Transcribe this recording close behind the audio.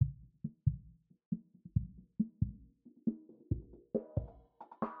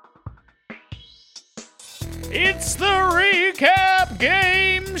It's the Recap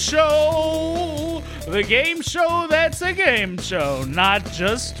Game Show! The game show that's a game show, not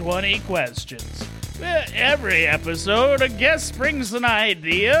just 20 questions. Every episode, a guest brings an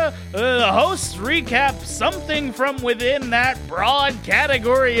idea, the hosts recap something from within that broad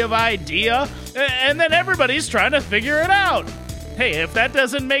category of idea, and then everybody's trying to figure it out. Hey, if that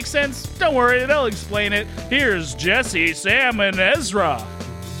doesn't make sense, don't worry, they'll explain it. Here's Jesse, Sam, and Ezra.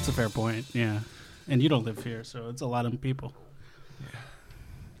 It's a fair point, yeah. And you don't live here, so it's a lot of people. Yeah.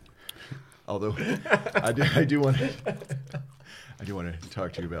 Although, I do want to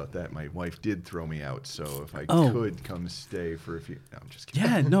talk to you about that. My wife did throw me out, so if I could come stay for a few... No, I'm just kidding.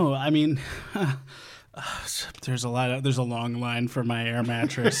 Yeah, no, I mean... there's a long line for my air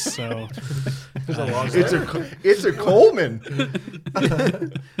mattress, so there's a long it's a Coleman.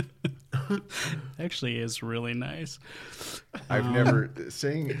 Actually is really nice. I've never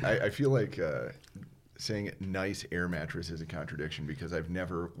I feel like saying nice air mattress is a contradiction because I've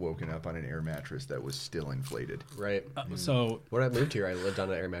never woken up on an air mattress that was still inflated. Right. So when I moved here, I lived on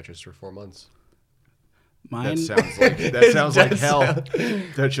an air mattress for 4 months. Mine that sounds like hell.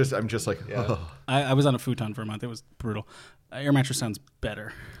 I'm just like, yeah. oh. I was on a futon for a month. It was brutal. Air mattress sounds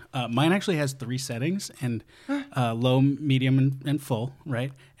better. Mine actually has 3 settings and low, medium, and full,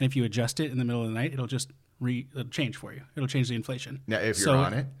 right? And if you adjust it in the middle of the night, it'll just it'll change for you. It'll change the inflation. Now, if you're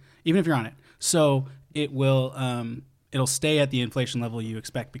on it? Even if you're on it. So it will, it'll stay at the inflation level you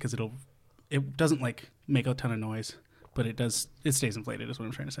expect because it doesn't like make a ton of noise, but it stays inflated is what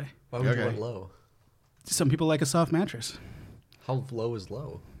I'm trying to say. Why would you want low? Some people like a soft mattress. How low is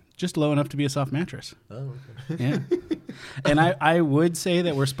low? Just low enough to be a soft mattress. Oh, okay. Yeah. And I would say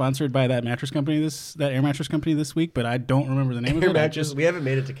that we're sponsored by that mattress company that air mattress company this week, but I don't remember the name of it. Mattress. We haven't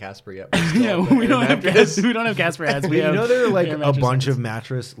made it to Casper yet. Yeah, we don't have Casper ads. You know there are like a bunch of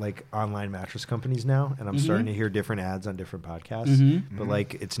online mattress companies now, and I'm starting to hear different ads on different podcasts. But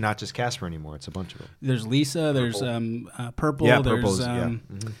like it's not just Casper anymore; it's a bunch of them. There's Lisa. There's Purple. Yeah, there's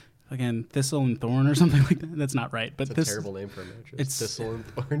Again, Thistle and Thorn or something like that. That's not right. But it's a terrible name for a mattress. It's Thistle and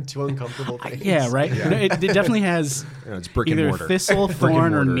Thorn, two uncomfortable things. Yeah, right? Yeah. It definitely has it's brick either and mortar. Thistle,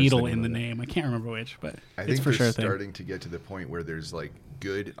 Thorn, or Needle in the name. I can't remember which, but I it's think for sure they're starting to get to the point where there's like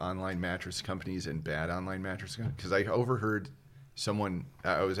good online mattress companies and bad online mattress companies. Because I overheard someone,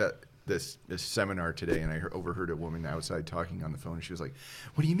 I was at this seminar today, and I overheard a woman outside talking on the phone, and she was like,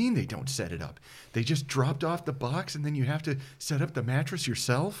 "What do you mean they don't set it up? They just dropped off the box, and then you have to set up the mattress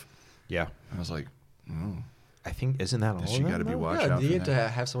yourself?" Yeah. I was like, oh. I think, isn't that all You got to be watched out do you for have that. to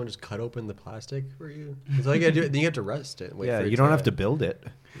have someone just cut open the plastic for you? Because all you got to do, then you have to rest it. And wait for you don't have to build it.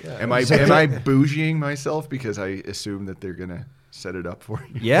 Yeah. Am I bougieing myself because I assume that they're going to set it set up?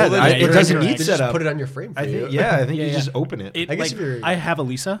 Yeah, it doesn't need set setup. Just put it on your frame for you. I think you just open it. I guess if you're... I have a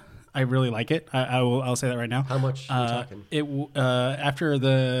Lisa. I really like it. I'll say that right now. How much are you talking? After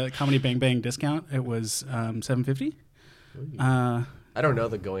the Comedy Bang Bang discount, it was $750. I don't know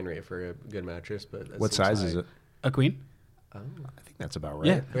the going rate for a good mattress, but what size is it? A queen. Oh. I think that's about right.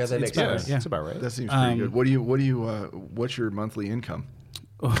 Yeah, that makes sense. That's about right. That seems pretty good. What's your monthly income?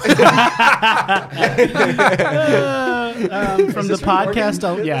 From the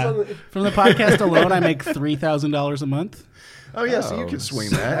podcast alone, I make $3,000 a month. Oh yeah, so you can swing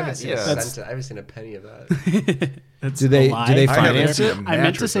that. I haven't seen a penny of that. Do they finance it? I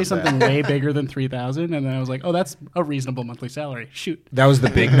meant to say something way bigger than 3,000, and then I was like, "Oh, that's a reasonable monthly salary." Shoot, that was the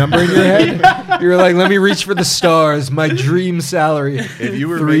big number in your head. You were like, "Let me reach for the stars. My dream salary. If you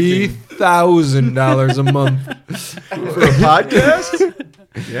were $3,000 a month for a podcast."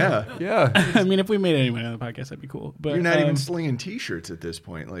 Yeah. I mean, if we made any money on the podcast, that'd be cool. But you're not even slinging T-shirts at this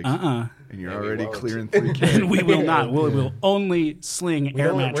point, like, and you're already clearing $3,000. And we will not. We'll only sling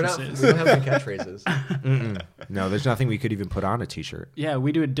air mattresses. We don't have any catchphrases. No, there's nothing we could even put on a T-shirt. Yeah,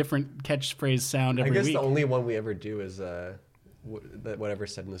 we do a different catchphrase sound every week. I guess the only one we ever do is that whatever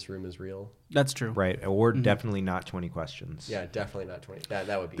said in this room is real. That's true. Right, or definitely not 20 questions. Yeah, definitely not 20.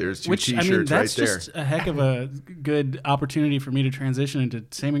 That would be. There's two T-shirts that's right there. just a heck of a good opportunity for me to transition into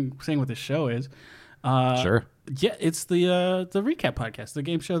saying what this show is. Sure. Yeah, it's the recap podcast, the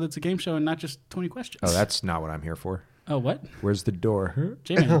game show that's a game show and not just 20 questions. Oh, that's not what I'm here for. Oh, what? Where's the door?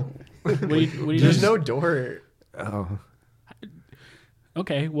 J-Man, what do you There's no door. Oh.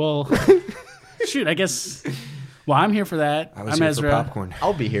 Okay, well, shoot, I guess... Well, I'm here for that. I'm here Ezra. For popcorn.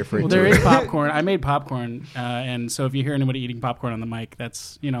 I'll be here for it. Well, there is popcorn. I made popcorn, and so if you hear anybody eating popcorn on the mic,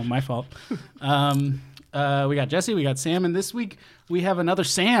 that's my fault. We got Jesse, we got Sam, and this week we have another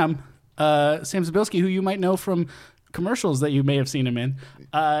Sam, Sam Sibilsky, who you might know from commercials that you may have seen him in.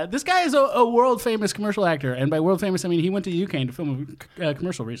 This guy is a world famous commercial actor, and by world famous I mean he went to Ukraine to film a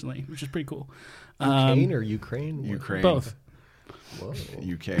commercial recently, which is pretty cool. Ukraine or Ukraine? Ukraine. Both. Whoa.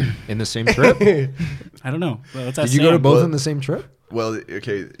 UK. In the same trip? I don't know. Well, let's Did ask you go to Sam. both on the same trip? Well,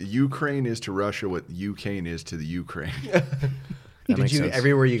 okay, Ukraine is to Russia what Ukraine is to the Ukraine. Did makes you sense.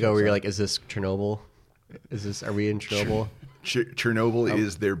 everywhere you go where you're like, is this Chernobyl? Are we in Chernobyl? Chernobyl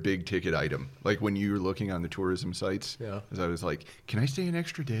is their big ticket item. Like when you're looking on the tourism sites, as I was like, can I stay an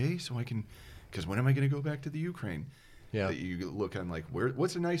extra day so I can, because when am I going to go back to the Ukraine? Yeah. That you look on like,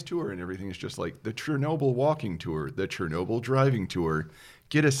 what's a nice tour? And everything is just like the Chernobyl walking tour, the Chernobyl driving tour.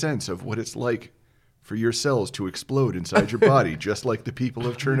 Get a sense of what it's like for your cells to explode inside your body, just like the people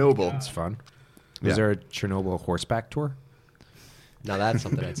of Chernobyl. It's fun. Was there a Chernobyl horseback tour? Now that's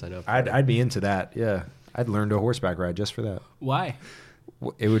something I'd sign up for. I'd be into that. Yeah, I'd learn to horseback ride just for that. Why?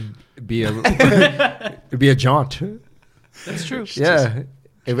 It would be a jaunt. That's true. Yeah,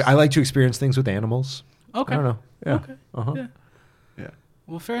 I like to experience things with animals. Okay. I don't know. Yeah. Okay. Uh-huh. Yeah.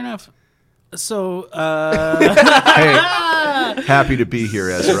 Well, fair enough. So, Hey, happy to be here,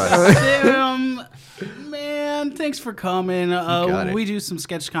 Ezra. Sam, man, thanks for coming. got it. We do some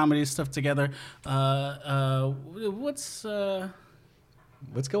sketch comedy stuff together. What's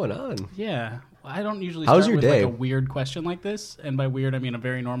What's going on? yeah? I don't usually How's start your with day? like a weird question like this, and by weird I mean a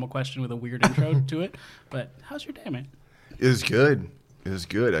very normal question with a weird intro to it. But how's your day, man? It was good. It was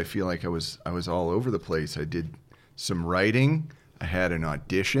good. I feel like I was all over the place. I did some writing. I had an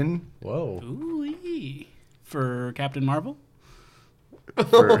audition. Whoa. Ooh-wee. For Captain Marvel?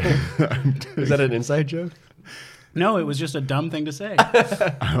 For, Is that an inside joke? No, it was just a dumb thing to say.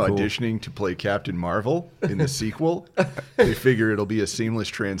 I'm auditioning to play Captain Marvel in the sequel. They figure it'll be a seamless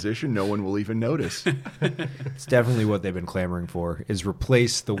transition. No one will even notice. It's definitely what they've been clamoring for: is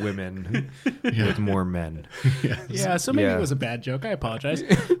replace the women with more men. Yeah, so maybe Yeah. it was a bad joke. I apologize.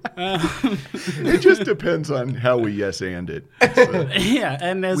 It just depends on how we yes and it. So, Yeah,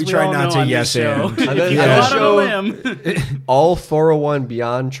 and as We we try all not know to on yes this show, and. if And then you the go out on a show- limb, All 401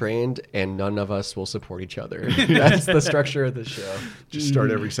 beyond trained, and none of us will support each other. That's the structure of the show. just start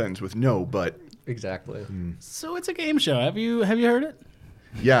every sentence with no, but Exactly. so it's a game show. Have you heard it?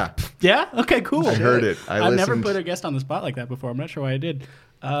 yeah. Yeah. Okay. Cool. I heard it. I've never listened. put a guest on the spot like that before. I'm not sure why I did.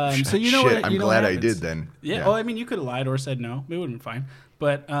 So you Shit, know what? I'm you know glad what I happens. did then. Yeah. Oh, I mean, you could have lied or said no. It would have been fine.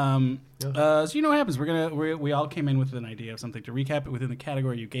 But so you know what happens? We all came in with an idea of something to recap it within the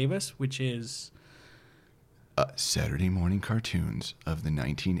category you gave us, which is Saturday morning cartoons of the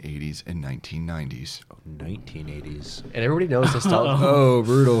 1980s and 1990s. 1980s. And everybody knows this stuff. Oh,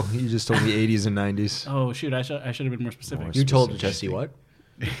 brutal! You just told me 80s and 90s. oh shoot, I should have been more specific. More You told Jesse what?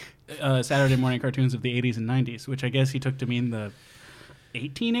 Saturday morning cartoons of the 80s and 90s, which I guess he took to mean the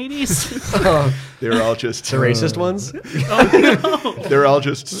 1880s. They were all just The racist ones? they're all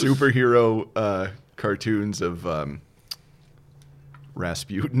just superhero cartoons of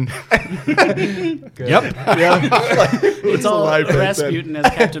Rasputin. Yep. It's all alive back then. Rasputin as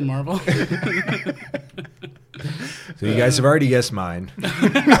Captain Marvel. So you guys have already guessed mine.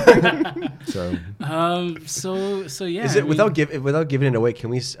 So So yeah. Is I it mean, without giving it away? Can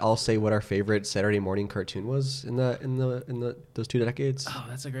we all say what our favorite Saturday morning cartoon was in those 2 decades? Oh,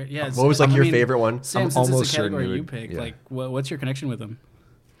 that's a great. Yeah. What was like your favorite one? Sam, I'm since it's almost a certain category you you would- picked, yeah. like, what's your connection with them?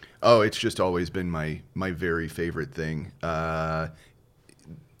 Oh, it's just always been my very favorite thing.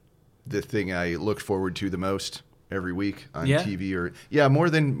 The thing I looked forward to the most every week on Yeah? TV, or more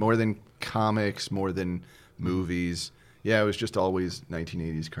than comics, more than movies. Yeah, it was just always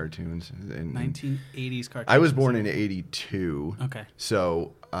 1980s cartoons. And 1980s cartoons. I was born in '82. Okay.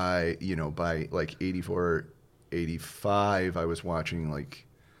 So I, by like 84, 85, I was watching like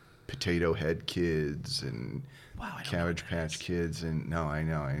Potato Head Kids and Wow, I don't know Cabbage what that Patch is. Kids, and no, I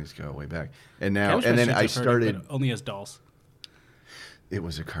know, I just go way back. And now, Cabbage and Patch then I Kids I've heard of, started. but only as dolls. It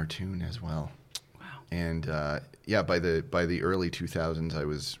was a cartoon as well. Wow. And by the early 2000s, I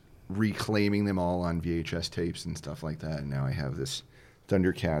was reclaiming them all on VHS tapes and stuff like that. And now I have this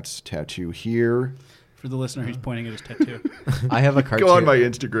Thundercats tattoo here. For the listener, he's pointing at his tattoo. I have a cartoon. Go on my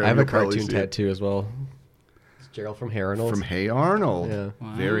Instagram. I have a you'll probably cartoon see it. tattoo as well. It's Gerald from Hey Arnold. From Hey Arnold. Yeah.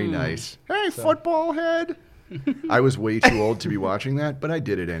 Very Wow. nice. Hey, football head. I was way too old to be watching that, but I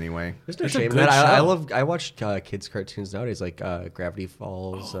did it anyway. There's no It's a shame in good that. show. I watch kids cartoons nowadays, like Gravity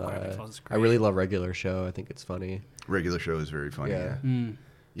Falls. Oh, Gravity Falls is I really love Regular Show. I think it's funny. Regular Show is very funny. Yeah.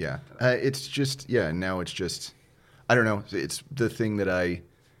 Yeah. It's just, now it's just, I don't know. It's the thing that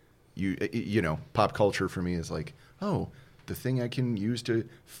pop culture for me is like, oh, the thing I can use to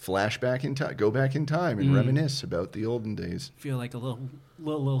flash back in time, go back in time, and reminisce about the olden days. Feel like a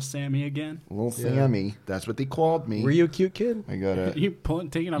little Sammy again. Little Sammy, that's what they called me. Were you a cute kid? I got a. You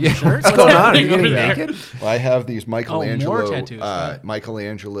taking off your shirt? What's going on? Are you getting naked? Well, I have these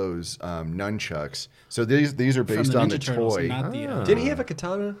Michelangelo's nunchucks. So these are based on the Turtles, toy. not the, Didn't he have a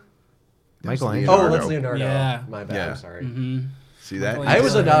katana? Michelangelo. Oh, that's Leonardo. Yeah. My bad. Yeah. I'm sorry. See that? Michelangelo. I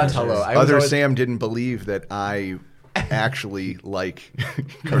was a Donatello. Other Sam didn't believe that I actually like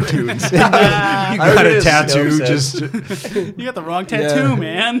cartoons. You got a tattoo. Just You got the wrong tattoo,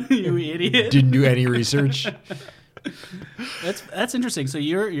 man. You idiot. didn't do any research. That's interesting. So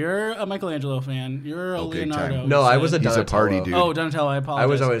you're a Michelangelo fan. You're a Oh, big Leonardo. time. you No, I said. was a He's Donatello. a party dude. Oh, Donatello. I apologize. I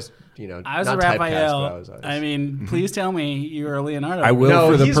was always, I was not a typecast, Raphael. but I was always. I mean, please tell me you were a Leonardo. I will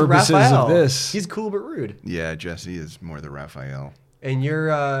no, for the he's purposes Raphael. of this. He's cool but rude. Yeah, Jesse is more the Raphael. And you're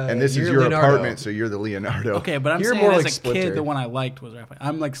And this is you're your Leonardo. apartment, so you're the Leonardo. Okay, but I'm You're saying more as like a Splinter. kid, the one I liked was Raphael.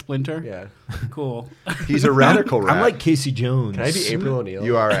 I'm like Splinter. Yeah. Cool. He's a radical rat. I'm like Casey Jones. Can I be April O'Neil?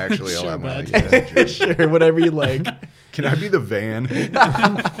 You are actually Sure, a lot more like bud. that. Sure, whatever you like. Can I be the van?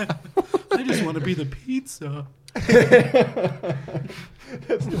 I just want to be the pizza.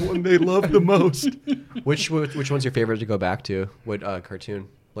 That's the one they love the most. Which one's your favorite to go back to? What cartoon?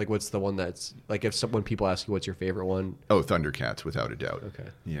 Like, what's the one that's like when people ask you what's your favorite one? Oh, Thundercats, without a doubt. Okay.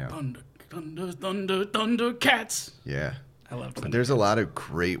 Yeah. Thunder cats. Yeah. I love But Thunder. there's a lot of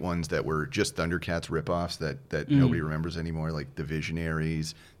great ones that were just Thundercats ripoffs that nobody remembers anymore, like the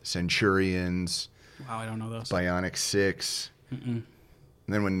Visionaries, the Centurions, Wow, I don't know those. Bionic Six. And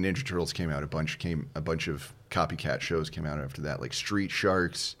then when Ninja Turtles came out, a bunch of copycat shows came out after that, like Street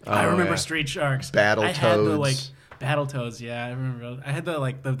Sharks. I remember yeah. Street Sharks. Battletoads. I had the Battletoads. Yeah, I remember. I had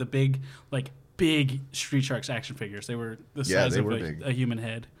the big Street Sharks action figures. They were the size they of were big. a human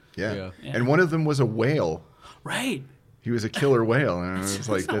head. Yeah. Yeah. And one of them was a whale. Right. He was a killer whale, and I was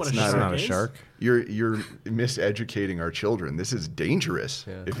like, not "That's what a not, shark a is. shark. You're miseducating our children. This is dangerous,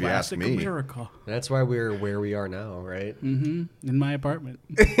 if you ask Classic me." America. That's why we're where we are now, right? In my apartment.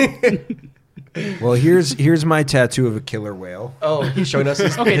 Well, here's my tattoo of a killer whale. Oh, he's showing us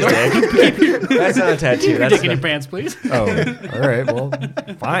his, Okay, his don't dick. That's not a tattoo. Keep your That's dick in your pants, please. Oh, all right. Well,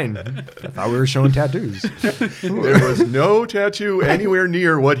 fine. I thought we were showing tattoos. There was no tattoo anywhere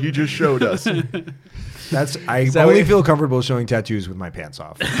near what he just showed us. I that only what- feel comfortable showing tattoos with my pants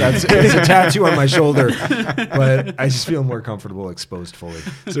off. It's a tattoo on my shoulder, but I just feel more comfortable exposed fully.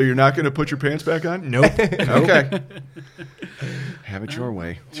 So you're not going to put your pants back on? Nope. Okay. Have it your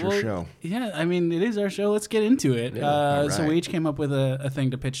way. It's your Well, show. Yeah, I mean, it is our show. Let's get into it. all So right. we each came up with a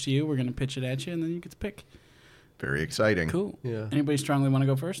thing to pitch to you. We're going to pitch it at you, and then you get to pick. Very exciting. Cool. Yeah. Anybody strongly want to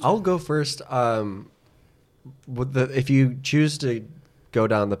go first? I'll go first. If you choose to go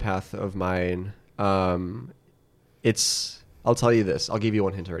down the path of mine, I'll tell you this. I'll give you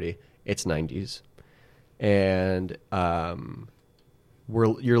one hint already. It's 90s, and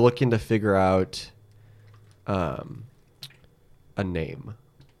you're looking to figure out a name.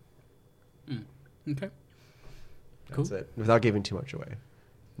 Okay. That's Cool. it. Without giving too much away.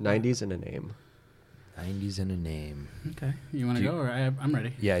 90s and a name. 90s and a name. Okay. You want to go, or I'm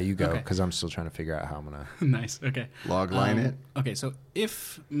ready? Yeah, you go, Okay. because I'm still trying to figure out how I'm going to... Nice. Okay. Log line it. Okay, so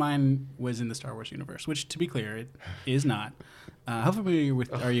if mine was in the Star Wars universe, which to be clear, it is not. How familiar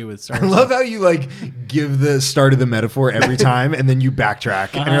are you with Star I Wars? love how you give the start of the metaphor every time, and then you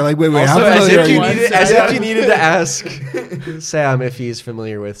backtrack, and you're like, wait, Also, how as familiar if, are you you? needed, as if you needed to ask Sam if he's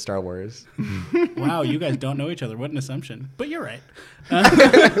familiar with Star Wars. Wow, you guys don't know each other. What an assumption. But you're right.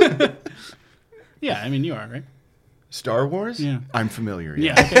 Yeah, I mean, you are, right? Star Wars? Yeah. I'm familiar.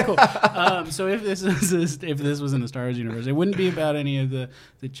 Yeah. Okay. Cool. So if this was in the Star Wars universe, it wouldn't be about any of the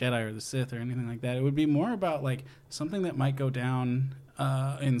Jedi or the Sith or anything like that. It would be more about something that might go down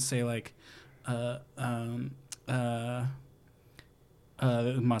in say Mos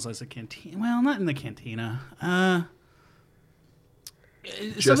Eisley cantina. Well, not in the cantina.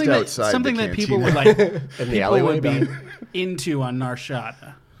 Just something outside something the that people cantina. would In the people alleyway would be back? into on Nar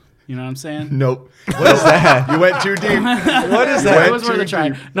Shaddaa. You know what I'm saying? Nope. What is that? You went too deep. What is That that? was worth a too try.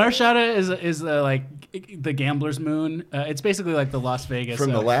 deep. Nar Shaddaa is the gambler's moon. It's basically like the Las Vegas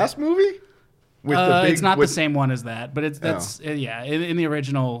From the last movie? With it's not the same one as that, but that's in the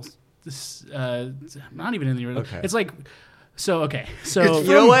original. Not even in the original. Okay. It's like so. Okay, so It's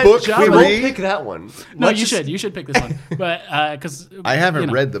You know From what? book We won't three? pick that one. no, Let's you just- should. You should pick this one, but because I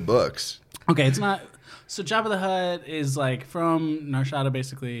haven't read the books. Okay, it's not. So Jabba the Hutt is from Nar Shaddaa,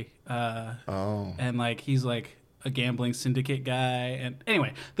 basically. And he's a gambling syndicate guy. And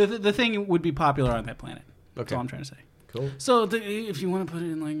anyway, the thing would be popular on that planet. That's Okay. all I'm trying to say. Cool. So if you want to put it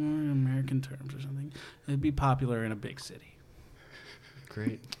in more American terms or something, it'd be popular in a big city.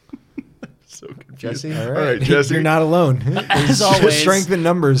 Great. So confused. Jesse? All right, Jesse. You're not alone. As always. Strength in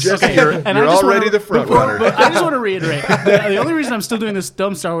numbers. Jesse, you're And I just already wanna- the front runner. But I just want to reiterate, the only reason I'm still doing this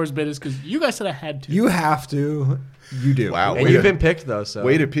dumb Star Wars bit is because you guys said I had to. You have to. You do. Wow. And you've been picked, though, so.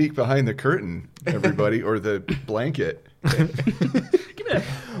 Way to peek behind the curtain, everybody, or the blanket. Give me that.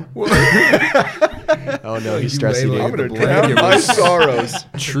 Oh, no, he's You stressing way you. I'm going to blanket drown my was- sorrows.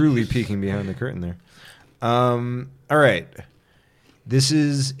 Truly peeking behind the curtain there. All right.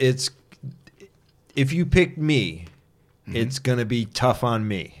 It's if you pick me, it's gonna be tough on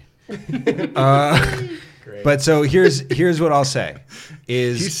me. But so here's what I'll say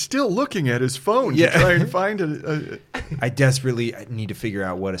is He's still looking at his phone Yeah. to try and find a I desperately need to figure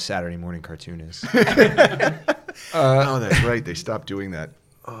out what a Saturday morning cartoon is. oh, that's right. They stopped doing that.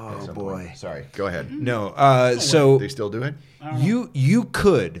 Oh Some boy. point. Sorry. Go ahead. No. So They still do it? you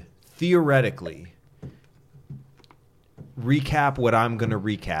could theoretically recap what I'm going to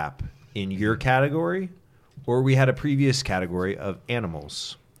recap in your category, or we had a previous category of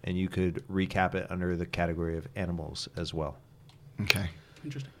animals, and you could recap it under the category of animals as well. Okay.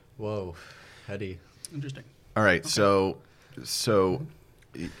 Interesting. Whoa, heady. Interesting. All right. So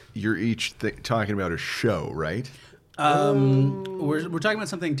you're each talking about a show, right? We're talking about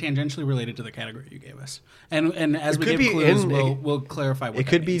something tangentially related to the category you gave us, and as we could give be clues, in- we'll clarify what It that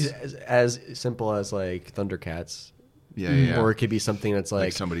could be means. as simple as, like, Thundercats. Yeah, yeah. Or it could be something that's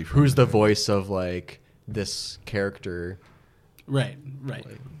like, somebody from who's the the- voice of, like, this character. Right.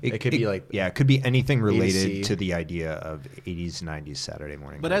 It could be like it could be anything related ABC. to the idea of 80s, 90s Saturday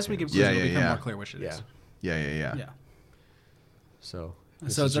morning. But as we give cartoons. clues, Yeah, it'll become yeah. more clear which it Yeah. is. Yeah. Yeah. So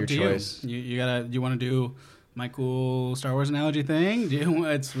this So is it's up to your choice. you. You want to do my cool Star Wars analogy thing?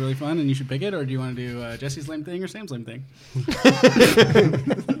 It's really fun, and you should pick it, or do you want to do Jesse's lame thing or Sam's lame thing?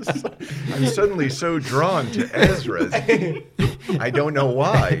 I'm suddenly so drawn to Ezra's. I don't know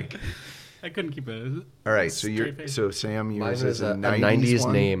why. I couldn't keep it. All right, so Straight face. Sam, Mine yours is is a 90s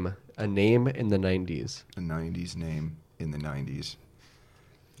one? name. A name in the 90s. A 90s name in the 90s.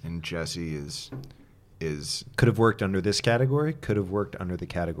 And Jesse is Could have worked under this category. Could have worked under the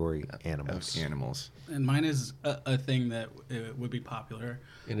category animals. of animals. And mine is a thing that would be popular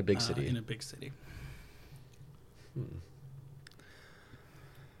In a big city. In a big city.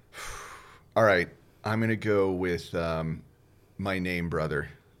 All right, I'm gonna go with my name brother,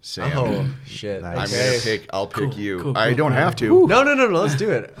 Sam. Oh, shit. Nice. I'm Okay. gonna pick. I'll pick you. cool, I don't cool. have to. No, let's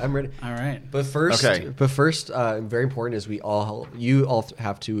do it. I'm ready. All right. But first, Okay. very important is you all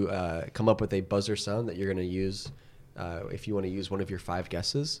have to come up with a buzzer sound that you're going to use if you want to use one of your 5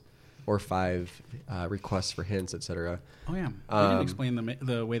 guesses or 5 requests for hints, etc. Oh yeah. We didn't explain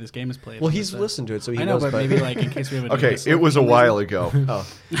the way this game is played. Well, he's listened to it, so he I know, knows. but maybe like in case we have a Okay, it was a while ago.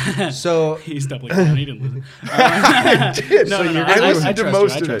 Oh, so he's doubling down. He didn't listen. No, so no, you're I gonna listen I to trust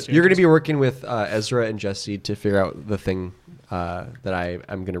most you. I of trust it. you. you're going to be working with Ezra and Jesse to figure out the thing that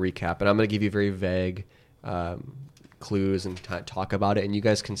I'm going to recap, and I'm going to give you very vague clues and talk about it, and you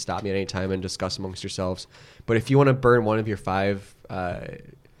guys can stop me at any time and discuss amongst yourselves. But if you want to burn one of your 5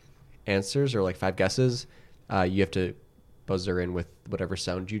 answers or like 5 guesses, you have to buzzer in with whatever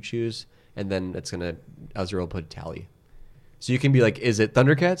sound you choose, and then Ezra will put a tally. So you can be like, is it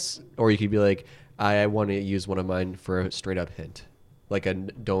Thundercats? Or you could be like, I want to use one of mine for a straight up hint. Like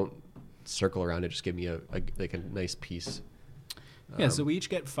don't circle around it, just give me a nice piece. Yeah, so we each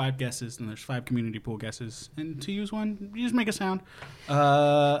get 5 guesses, and there's 5 community pool guesses. And to use one, you just make a sound. Do you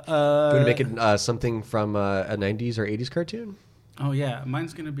want to make it something from a 90s or 80s cartoon? Oh yeah,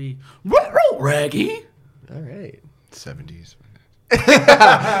 mine's gonna be Raggy. All right. 70s.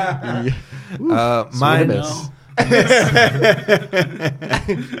 Mine. Miss.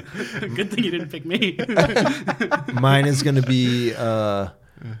 Good thing you didn't pick me. Mine is going to be.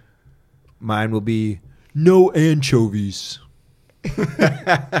 Mine will be no anchovies.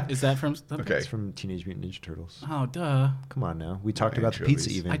 Is that from? Okay. It's from Teenage Mutant Ninja Turtles. Oh duh. Come on now, we talked about the anchovies.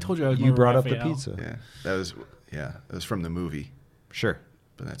 pizza. Even I told you I was You more brought up the Raphael. pizza. Yeah, that was from the movie, Sure,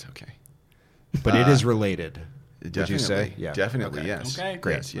 but that's okay. but it is related. Definitely, Would you say? Yeah. Definitely, Okay. yes. Okay.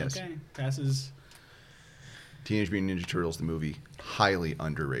 Great. Yes. Okay. Passes. Teenage Mutant Ninja Turtles, the movie, highly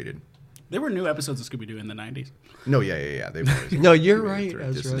underrated. There were new episodes of Scooby Doo in the 90s. No, yeah. They've always No, you're been right, through it.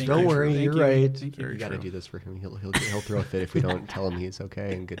 This Ezra. is Don't very worry, true. Thank you're you. right. Thank you. You got to true. do this for him. He'll throw a fit if we don't tell him he's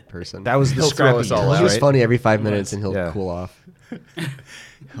okay and good person. That was the He'll throw scrappy us all years, out. He's right? funny every 5 minutes and he'll Yeah. cool off.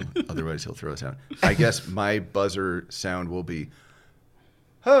 Otherwise, he'll throw us out. I guess my buzzer sound will be,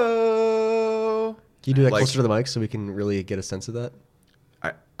 ho. Can you do that Like- closer to the mic so we can really get a sense of that? I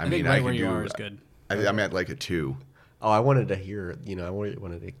I think mean, right I where can you do. are is good. I'm at like a 2. Oh, I wanted to hear, I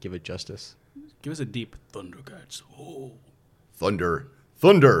wanted to give it justice. Give us a deep Thundercats. Oh. Thunder,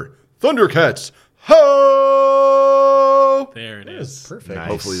 Thunder, Thundercats, ho! There it is. Perfect. Nice.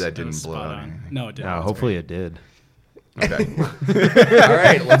 Hopefully that That didn't was blow spot out on. anything. No, it didn't. No, That's hopefully great. it did. Okay. All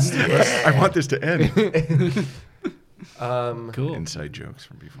right, let's do this. I want this to end. Cool. Inside jokes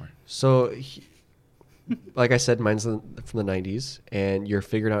from before. So, like I said, mine's from the 90s, and you're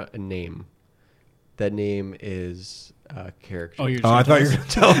figuring out a name. That name is a character. Oh, you're Oh, I thought you were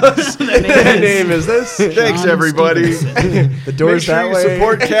tell going to tell us. That name is this. Thanks, everybody. The door's Make sure that you way.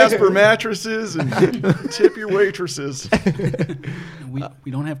 support Casper mattresses and tip your waitresses.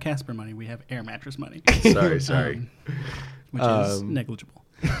 We don't have Casper money. We have air mattress money. Sorry. Which is negligible.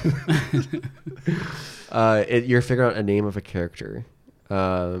 You're figuring out a name of a character,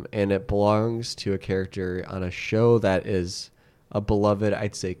 and it belongs to a character on a show that is a beloved,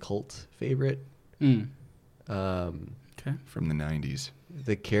 I'd say, cult favorite. Okay. From the 90s.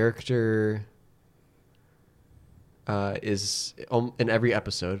 The character is in every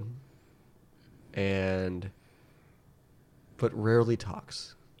episode, but rarely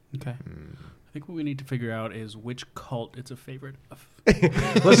talks. Okay. I think what we need to figure out is which cult it's a favorite of.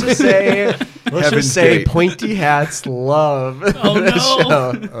 Let's just say, Heaven's Gate. pointy hats love. Oh, this no.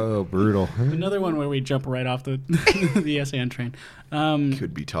 show. Oh, brutal. Another one where we jump right off the the SAN train.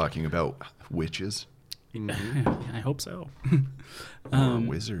 Could be talking about witches I hope so. or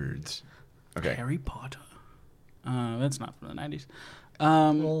wizards. Okay. Harry Potter. That's not from the 90s.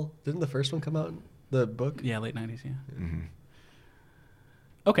 Well, didn't the first one come out in the book? Yeah, late 90s, yeah. Mm-hmm.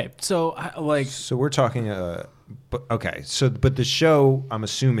 Okay, so So we're talking. But the show, I'm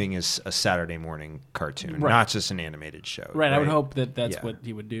assuming, is a Saturday morning cartoon, Right. not just an animated show. right, I would hope that that's Yeah. what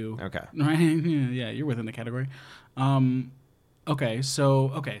he would do. Okay. Right? Yeah, you're within the category.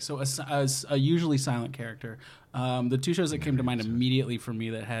 So a usually silent character. The two shows that came to mind immediately for me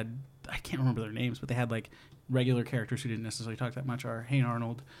that had, I can't remember their names, but they had like regular characters who didn't necessarily talk that much are Hey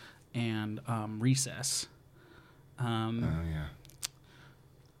Arnold and Recess. Oh, yeah.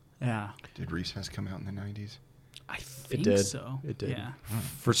 Yeah, Did Recess come out in the 90s? I think did. so. It did. Yeah.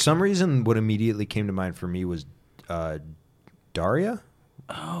 For some reason, what immediately came to mind for me was Daria.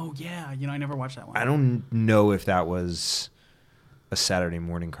 Oh yeah, I never watched that one. I don't know if that was a Saturday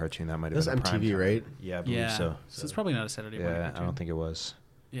morning cartoon. That might have That was been a MTV, primetime. right? Yeah, I believe Yeah, so. so it's probably not a Saturday morning. Yeah, I cartoon. don't think it was.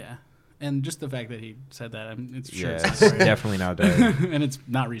 Yeah, and just the fact that he said that, it's sure Yeah, it's it's not Daria. definitely not Daria. and it's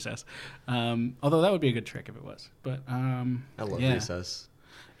not Recess. Although that would be a good trick if it was. But I love yeah. Recess.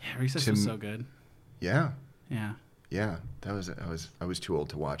 Yeah, Recess was so good. Yeah. Yeah. Yeah. I was too old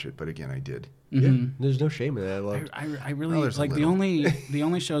to watch it, but again, I did. Yeah, Mhm. there's no shame in it. I love. I really Well, there's a like the little.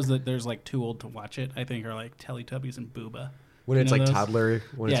 only shows that there's like too old to watch it. I think are like Teletubbies and Booba. When You it's know like those? toddler.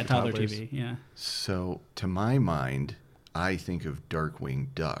 When Yeah, it's for toddler toddlers. TV. Yeah. So, to my mind, I think of Darkwing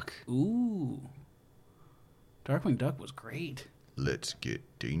Duck. Ooh. Darkwing Duck was great. Let's get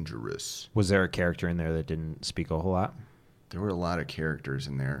dangerous. Was there a character in there that didn't speak a whole lot? There were a lot of characters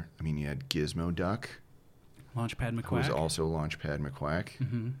in there. I mean, you had Gizmo Duck, Launchpad who was McQuack. also Launchpad McQuack.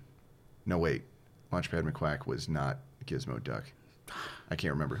 Mm-hmm. No, wait. Launchpad McQuack was not Gizmo Duck. I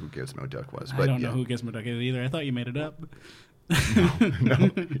can't remember who Gizmo Duck was. But I don't yeah. know who Gizmo Duck is either. I thought you made it up. No,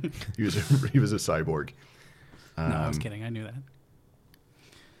 he was a cyborg. No, I was kidding. I knew that.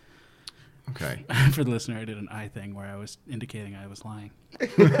 Okay. For the listener, I did an eye thing where I was indicating I was lying.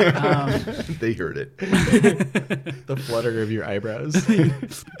 They heard it. The flutter of your eyebrows.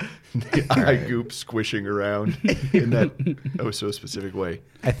 The eye goop squishing around in that so specific way.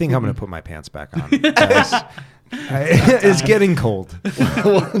 I think I'm going to put my pants back on. Guys. It's getting cold.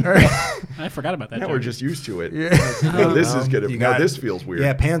 I forgot about that. Now joke. we're just used to it. Yeah. Now this is gonna. You Now got this it. feels weird.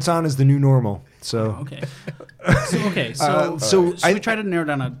 Yeah, pants on is the new normal. So Okay. So so I try to narrow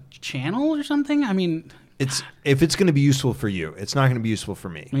down a channel or something. I mean, if it's going to be useful for you, it's not going to be useful for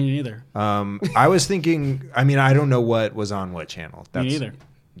me. me neither. I was thinking. I mean, I don't know what was on what channel. Me neither.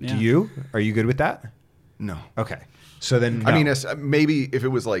 Yeah. Do you? Are you good with that? No. Okay. So then, I no. mean, maybe if it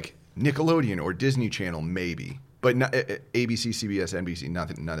was like Nickelodeon or Disney Channel, maybe. But not, ABC, CBS, NBC,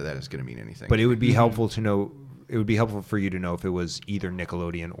 none of that is going to mean anything. But it would be helpful to know. It would be helpful for you to know if it was either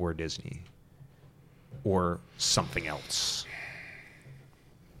Nickelodeon or Disney, or something else.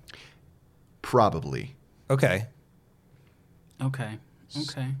 Probably. Okay. Okay.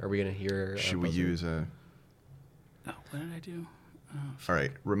 Are we gonna hear? Should we use a? Oh, what did I do? All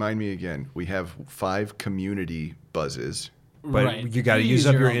right. Remind me again. We have 5 community buzzes. But Right. you got to use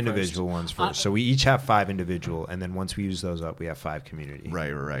up your own individual first. ones first. So we each have 5 individual, and then once we use those up, we have 5 community.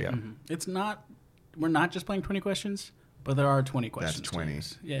 Right. Yeah. It's not. We're not just playing 20 questions, but there are 20 questions. That's to 20.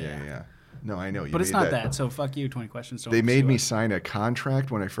 use. Yeah. No, I know. But it's not that. So fuck you. 20 questions. Don't They made sue me us. sign a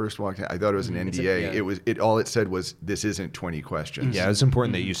contract when I first walked in. I thought it was an NDA. All it said was, "This isn't 20 questions." Yeah, it's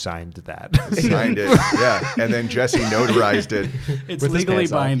important that you signed that. Signed it. Yeah, and then Jesse notarized it. It's With his legally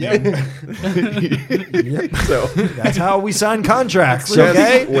pants off. binding. Yep. So That's how we sign contracts. that's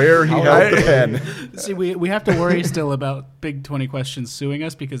Okay. where he held the pen. See, we have to worry still about Big 20 Questions suing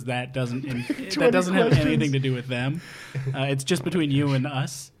us because that doesn't have anything to do with them. It's just between you and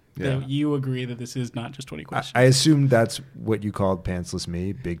us. Yeah. That you agree that this is not just 20 questions. I assumed that's what you called pantsless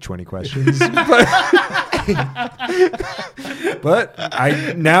me, big 20 questions. But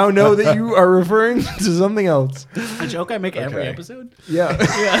I now know that you are referring to something else. A joke I make every Okay. episode? Yeah.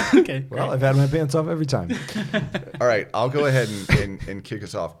 Yeah, okay. Well, I've had my pants off every time. All right, I'll go ahead and kick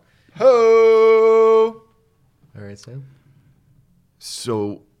us off. Ho! All right, Sam.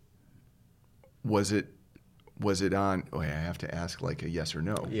 So, was it on? Oh, I have to ask like a yes or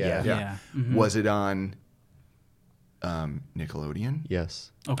no. Yeah. Yeah. Mhm. Was it on Nickelodeon?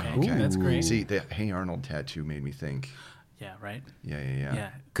 Yes. Okay, Okay. that's great. See, the Hey Arnold tattoo made me think. Yeah, right? Yeah. Yeah.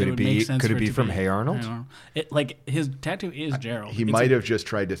 Could it would be- make sense could it for be to from Hey Arnold? I don't know. It, like, his tattoo is Gerald. He It's might a- have just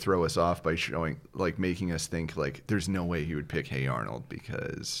tried to throw us off by making us think like there's no way he would pick Hey Arnold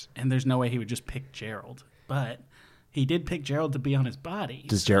because And there's no way he would just pick Gerald. But he did pick Gerald to be on his body.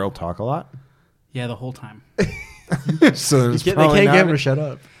 Does Gerald talk a lot? Yeah, the whole time. So it's They probably can't not, get him to shut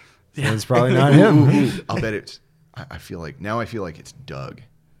up. so it's probably not him. Ooh, I'll bet it's. I feel like it's Doug.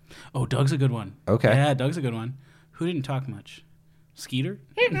 Oh, Doug's a good one. Okay. Yeah, Doug's a good one. Who didn't talk much? Skeeter?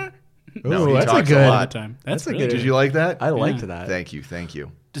 No, Ooh, he that's talks a a good. lot. Time. That's a really good- Did you like that? I liked Yeah. that. Thank you.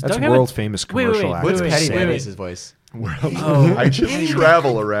 Does That's Doug have a- world famous Wait, wait, commercial wait, actor. What's wait, Patty wait, wait. Mayonnaise's voice? Oh. I just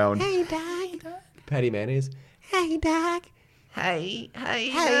travel around. Patty Mayonnaise.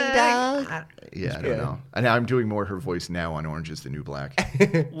 Yeah, I don't know. And I'm doing more her voice now on Orange is the New Black.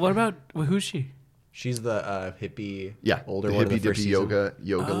 What about, who's she? She's the hippie, Yeah, older the one in hippie the first dippy season.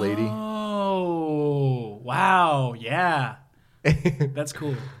 yoga lady. Oh, wow. Yeah. That's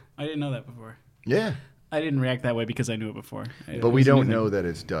cool. I didn't know that before. Yeah, I didn't react that way because I knew it before. but we don't know that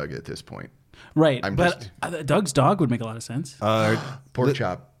it's Doug at this point. Right. I'm but just- Doug's dog would make a lot of sense. Pork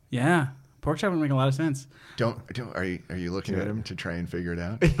chop. Yeah. Pork chop would make a lot of sense. Don't. Are you looking at him to try and figure it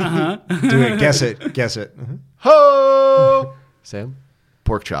out? Do it. Guess it. Mhm. Ho! Sam?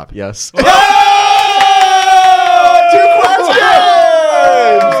 Pork chop. Yes.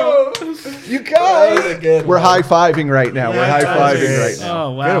 You guys, we're high fiving right now. We're high fiving right now.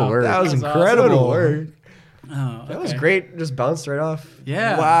 Oh, wow. Good work. That was awesome. incredible. Oh, That was okay. great. Just bounced right off.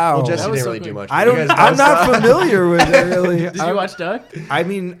 Yeah. Wow. Well, Jesse That was didn't so really quick. do much. I You don't. guys I'm bounced not off. familiar with it really. Did you watch Doug? I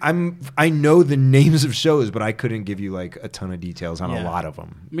mean, I know the names of shows, but I couldn't give you like a ton of details on a Yeah. lot of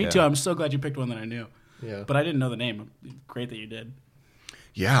them. Me too. I'm so glad you picked one that I knew. Yeah. But I didn't know the name. Great that you did.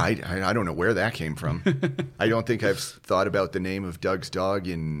 Yeah, I don't know where that came from. I don't think I've thought about the name of Doug's dog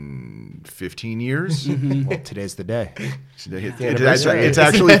in 15 years. Well, today's the day. It's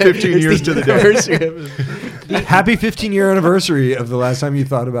actually 15 years to the day. Happy 15-year anniversary of the last time you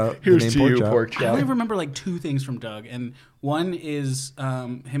thought about Here's the name to pork you, chop. pork I chop. only remember like two things from Doug, and one is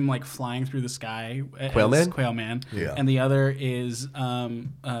him like flying through the sky as Quailman? Quailman, Yeah. and the other is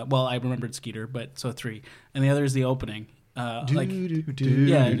well, I remembered Skeeter, but so three, and the other is the opening. Like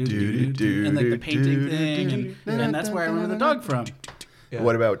yeah, and like the painting thing, and that's where I remember the dog from. Yeah.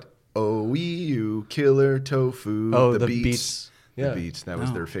 What about OEU Killer Tofu? Oh, the Beats. The Yeah. Beats. That was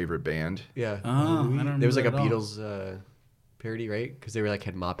Oh. their favorite band. Yeah. Oh, I don't remember There was like a that at all. Beatles parody, right? Because they were like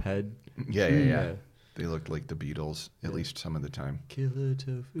had mop head. Yeah. They looked like the Beatles, at least some of the time. Killer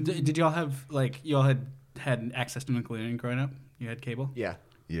tofu. Did y'all have like y'all had access to Nickelodeon growing up? You had cable? Yeah.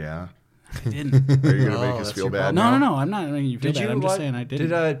 Yeah. I didn't. Are you going to Oh, make us that's feel your bad No, now? no, I'm not making you feel bad. I'm just saying I didn't.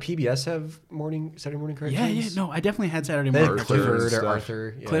 Did PBS have Saturday morning cartoons? yeah, no, I definitely had Saturday They had morning. Clifford Clifford and or stuff.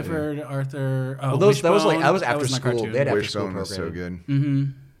 Arthur. Yeah. Clifford, Arthur. Well, that was like Wishbone. that was after my school. cartoon. They had after school Wishbone was so programming. good.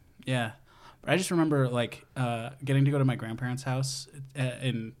 Mm-hmm. Yeah, but I just remember like getting to go to my grandparents' house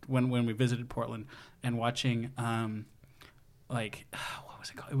in when we visited Portland and watching like what was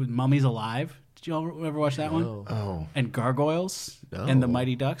it called? It was Mummies Alive. Did you all ever watch that one? Oh. Oh, And Gargoyles and the No.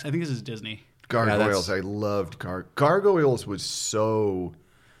 Mighty Ducks. I think this is Disney. Gargoyles. that's- I loved Gargoyles was so...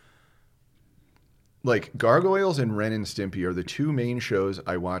 Like, Gargoyles and Ren and Stimpy are the two main shows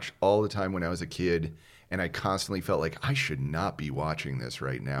I watched all the time when I was a kid, and I constantly felt like I should not be watching this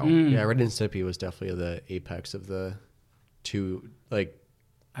right now. Yeah, Red and Stimpy was definitely the apex of the two, like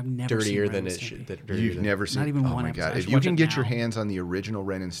I've never dirtier seen than Ren it and should. Stimpy. You've never seen... Not even oh one my episode. God. I If should you watch can it get your now. hands on the original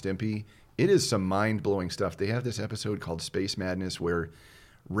Ren and Stimpy, it is some mind-blowing stuff. They have this episode called Space Madness where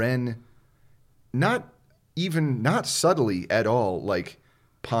Ren, not subtly at all, like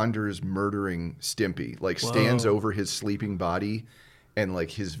ponders murdering Stimpy, like stands over his sleeping body, and like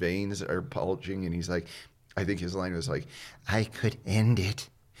his veins are bulging, and he's like, I think his line was like, I could end it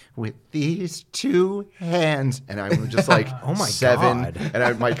with these 2 hands, and I'm just like, Oh my 7, God.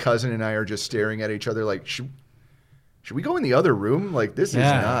 and my cousin and I are just staring at each other like, should we go in the other room? Like this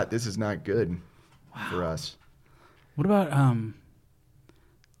is not good for us. What about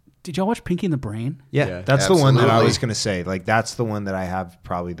did y'all watch Pinky and the Brain? Yeah, that's the one that I absolutely. was going to say. Like, that's the one that I have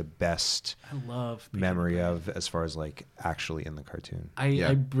probably the best I love Pinky memory of as far as like actually in the cartoon.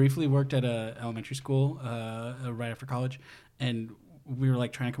 I briefly worked at a elementary school right after college, and we were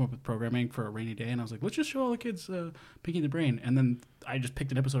like trying to come up with programming for a rainy day, and I was like, let's just show all the kids Pinky and the Brain, and then I just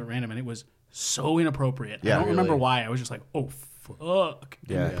picked an episode at random, and it was so inappropriate. Yeah, I don't remember really. why. I was just like, oh fuck,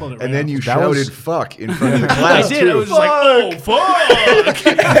 Yeah. and pulled it right And then out. you That shouted was- "fuck" in front of the I class did. too. I was just like, oh fuck.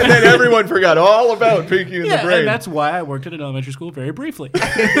 And then everyone forgot all about Pinky and the Yeah, Brain. and that's why I worked at an elementary school very briefly.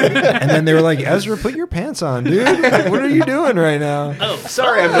 And then they were like, Ezra, put your pants on, dude. What are you doing right now? Oh,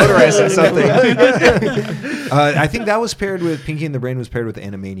 Sorry, I'm notarizing something. I think that was paired with Pinky and the Brain was paired with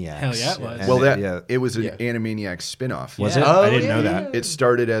Animaniacs. Hell yeah, it was. And Well, it was an Yeah. Animaniacs spinoff. Was Yeah. it? Oh, I didn't yeah, know yeah, that. It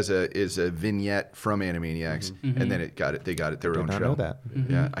started as a vignette from Animaniacs, Mm-hmm. and then they got it their own Did not show. know that.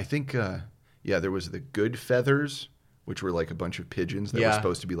 Yeah, I think there was the Good Feathers, which were like a bunch of pigeons that were Yeah.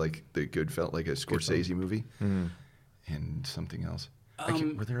 supposed to be like the good felt like a Scorsese movie, and something else.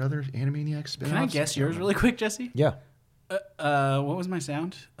 Were there other Animaniacs spinoffs? can I guess yours really quick, Jesse? Yeah. What was my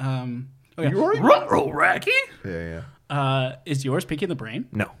sound? Okay. Yours? Ruh-roh, Racky? Yeah. Is yours Pinky and the Brain?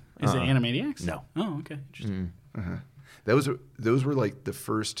 No. Is it Animaniacs? No. Oh, okay. Interesting. Those were like the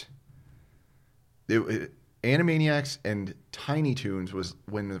first. Animaniacs and Tiny Toons was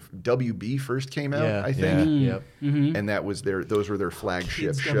when the WB first came out, Yeah. I think. Yep. And that was those were their flagship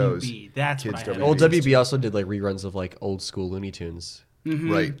Kids shows. WB. That's what Kids I had. WB. Old WB also did like reruns of like old school Looney Tunes.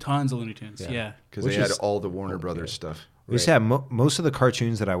 Right. Tons of Looney Tunes. Yeah. Because Which they had is- all the Warner Brothers stuff. We used to have most of the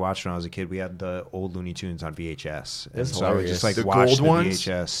cartoons that I watched when I was a kid. We had the old Looney Tunes on VHS, and That's so I would just like The watch gold the ones?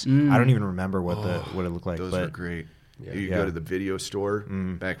 VHS. I don't even remember what it looked like. Those but were great. You Yeah. go to the video store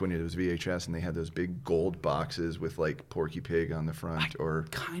back when it was VHS, and they had those big gold boxes with like Porky Pig on the front, or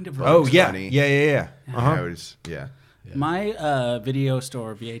Kind of. Oh Bugs yeah, Bunny. yeah. I was My video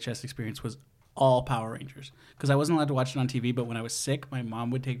store VHS experience was all Power Rangers because I wasn't allowed to watch it on TV. But when I was sick, my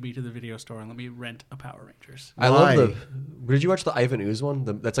mom would take me to the video store and let me rent a Power Rangers. I Why? love Did you watch the Ivan Ooze one?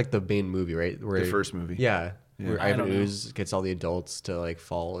 That's like the main movie, right? Where The first movie. Yeah. Where I Ivan don't know. Ooze gets all the adults to like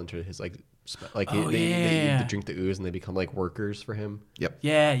fall into his like Oh, they yeah. drink the ooze and they become like workers for him. Yep.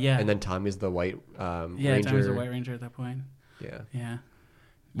 Yeah, yeah. And then Tommy's the white yeah, ranger. Tommy's a White Ranger at that point. Yeah. Yeah.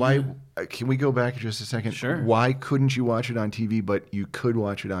 Why? Can we go back just a second? Sure. Why couldn't you watch it on TV, but you could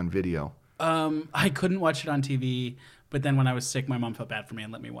watch it on video? I couldn't watch it on TV, but then when I was sick, my mom felt bad for me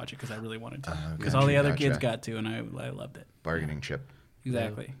and let me watch it because I really wanted to. Because all the other kids got to, and I loved it. Bargaining chip.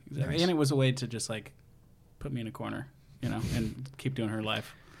 Exactly. Exactly. Nice. And it was a way to just like put me in a corner, and keep doing her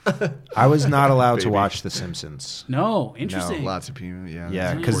life. I was not allowed to Baby. watch The Simpsons. No, interesting. Lots of people. Yeah.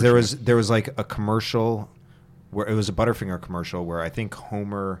 Yeah, that's because unfortunate. there was like a commercial where it was a Butterfinger commercial where I think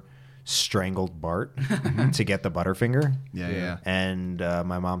Homer strangled Bart to get the Butterfinger. Yeah. And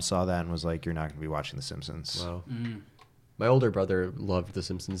my mom saw that and was like, "You're not going to be watching The Simpsons." Wow. My older brother loved The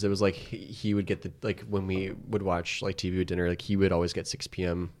Simpsons. It was like he would get when we would watch like TV with dinner, like he would always get 6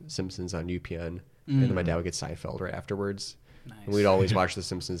 p.m. Simpsons on UPN, and then my dad would get Seinfeld right afterwards. Nice. And we'd always watch The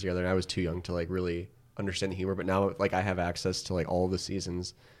Simpsons together. And I was too young to like really understand the humor, but now like I have access to like all the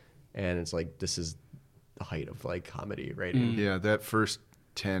seasons, and it's like this is the height of like comedy writing. Yeah, that first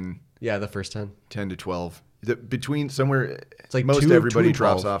 10 Yeah, the first 10. to 12. Between somewhere, It's like most 2 everybody and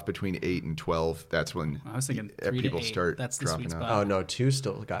drops 12. off between 8 and 12. That's when I was thinking 3 people to 8. start That's the dropping sweet off. spot. Oh no, 2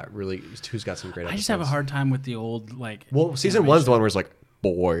 still got really. 2's got some great episodes. I just have a hard time with the old like. Well, season 1's the one where it's like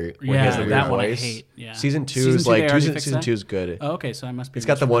boy. when he Yeah, has the that weird one I voice. hate, yeah. Season 2 Season is 2 like they already season, fixed season that? 2 is good. Oh, okay, so I must be. It's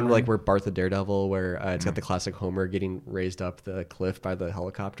got the one misremembering. like where Bart the Daredevil, where it's got the classic Homer getting raised up the cliff by the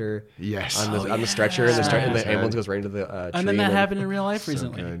helicopter. Yes. On the stretcher, and and the Yeah. ambulance goes right into the tree. And then that happened in real life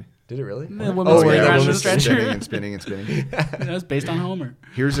recently. Good. Did it really? The woman Oh, was yeah, running that around in woman the was stretcher. Spinning and spinning and spinning. That was based on Homer.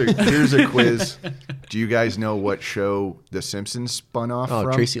 Here's a quiz. Do you guys know what show The Simpsons spun off Oh,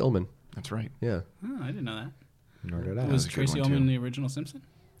 from? Tracy Ullman. That's right. Yeah. Oh, I didn't know that. Nor did I. Was a good Tracy one, too. Ullman the original Simpson?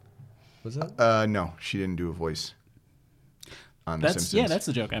 Was that? No, she didn't do a voice on The That's Simpsons. that's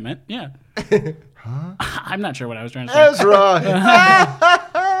the joke I meant. Yeah. Huh? I'm not sure what I was trying to say. Ezra.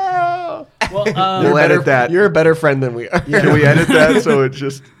 Well, We'll edit that. You're a better friend than we are. Can we edit that so it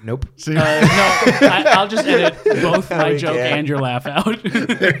just Nope. seems no, I'll just edit both my we joke can. and your laugh out.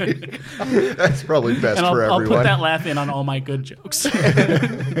 that's probably best And for I'll put everyone. that laugh in on all my good jokes.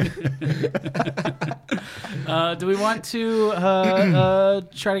 Do we want to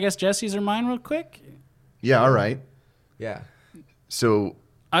try to guess Jesse's or mine real quick? Yeah, all right. Yeah. So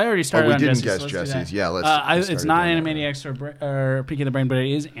I already started we on didn't Jesse's. guess so let's do Jesse's. that. Yeah, let's it's start not doing that. Animaniacs or Pinky the Brain, but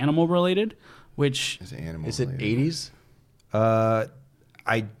it is animal related, which... Is animal Is it related? 80s?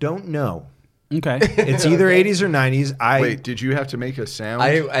 I don't know. Okay. It's either 80s or 90s. Wait, did you have to make a sound?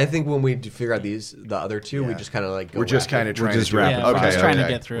 I think when we figure out the other two, we Yeah. just kind of like go We're just rapid. kind of trying just to do it. rapid fire. Okay, Just trying to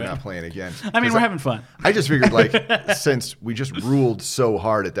okay. get through We're it. not playing again. I mean, 'Cause we're having fun. I just figured, like, since we just ruled so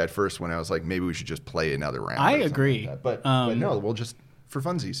hard at that first one, I was like, maybe we should just play another round. I or something agree. like that. But no, we'll just for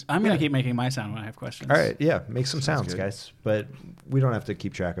funsies. I'm going to keep making my sound when I have questions. All right, yeah, make some sounds, good. guys. But we don't have to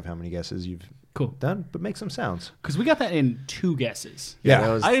keep track of how many guesses you've Cool. done, but make some sounds. Because we got that in 2 guesses. Yeah. That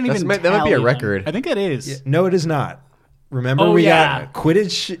was- I didn't that's- even that might be tally a them. record. I think it is. No, it is not. Remember Oh, we yeah. got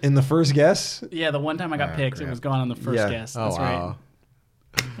Quidditch in the first guess? Yeah, the one time I got picked, it crap. was gone on the first Yeah. guess. Oh, That's wow.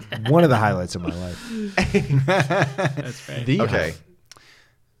 right. One of the highlights of my life. That's right. The Okay.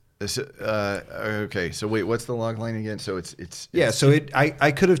 Okay. So wait, what's the log line again? So it's Yeah, so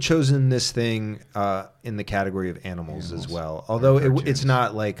I could have chosen this thing in the category of animals as well. Although it's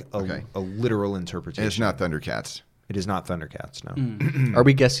not like a literal interpretation. it's not Thundercats. It is not Thundercats, no. Are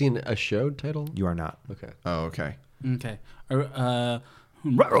we guessing a show title? You are not. Okay. Oh, okay. Okay.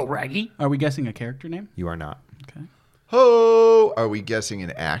 Ruh-roh, Raggy. Are we guessing a character name? You are not. Okay. Oh, are we guessing an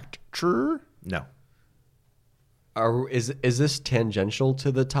actor? No. Is this tangential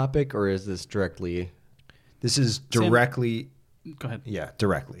to the topic, or is this directly? This is directly. Go ahead. Yeah,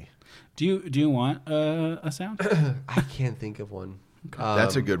 directly. Do you want a sound? I can't think of one.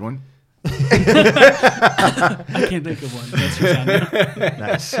 That's a good one. I can't think of one. That's your sound.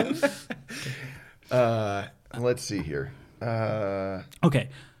 Nice. Let's see here. Okay.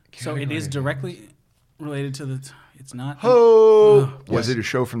 So it is directly related to the... It's not... Was it a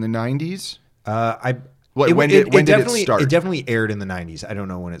show from the 90s? When did it start? It definitely aired in the 90s. I don't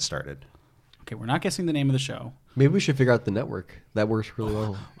know when it started. Okay, we're not guessing the name of the show. Maybe we should figure out the network. That works really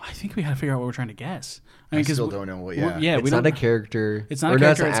well. I think we got to figure out what we're trying to guess. I 'cause still we- don't know what. well, Yeah. we It's don't. not a character. It's not or a no,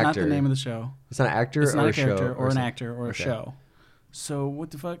 character. an It's not actor. the name of the show. It's not an actor It's or not a a character show or an something. actor or a Okay. show. So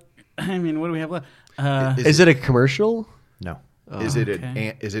what the fuck? I mean, what do we have left? Is it a commercial? No. Is it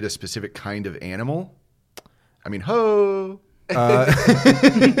okay. is it a specific kind of animal? I mean, ho. You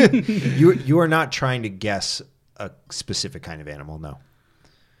are not trying to guess a specific kind of animal. No.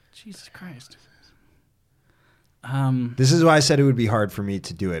 Jesus Christ. This is why I said it would be hard for me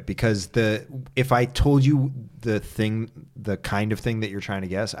to do it, because if I told you the kind of thing that you're trying to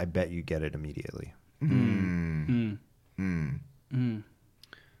guess, I bet you get it immediately.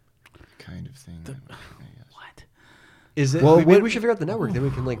 Kind of thing. What? Is it? Well, Maybe what- we should figure out the network. Then we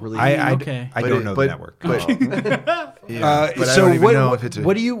can like really. Okay. I don't know the network. But, yeah, but I So don't even know if it's a.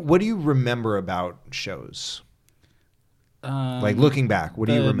 what do you remember about shows? Like looking back, what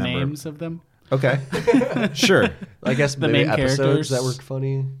do you The remember? names of them? Okay, sure. I guess The maybe main episodes characters. that were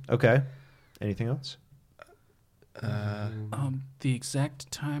funny. Okay. Anything else? The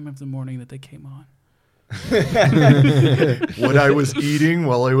exact time of the morning that they came on. What I was eating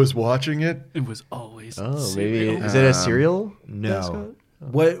while I was watching it. It was always. Oh, cereal. maybe is it a cereal? No. mascot?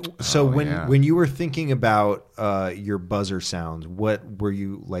 What? So yeah. when you were thinking about your buzzer sounds, what were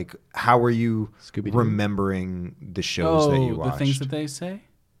you like? How were you Scooby-Doo. remembering the shows that you the watched? things that they say.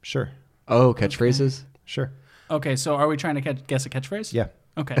 Sure, Oh, catchphrases. sure. Okay, so are we trying to guess a catchphrase? Yeah.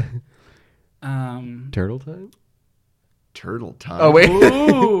 Okay. Turtle time. Turtle time. Oh wait,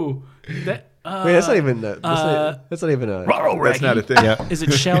 Ooh. That, wait, that's not even. That's not even a. That's not a thing. Yeah. Is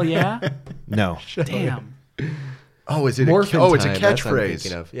it Shell? Yeah. No. Damn. Oh, is it? Morphin Oh, it's a time, that's what I'm catchphrase.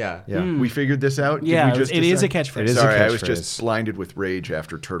 thinking of. Yeah. Yeah. We figured this out. Did Yeah, we just it is a decide? catchphrase. It is a Sorry, I was catchphrase. just blinded with rage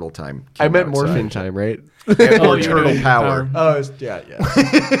after Turtle Time. I came meant outside. morphin time, right? Oh, Or you Turtle mean Power. Oh, yeah.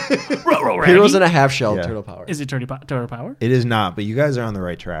 Heroes in a half shell. Yeah. Turtle power. Is it Turtle Power? It is not, but you guys are on the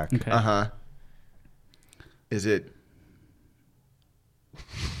right track. Okay. Uh huh. Is it?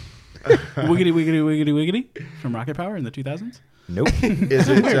 Wiggity wiggity wiggity wiggity from Rocket Power in the 2000s. Nope. Is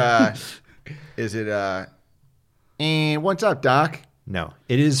it? Is it? What's up, Doc? No.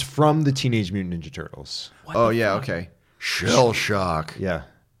 It is from the Teenage Mutant Ninja Turtles. Oh yeah, okay. Shell Shock. Yeah.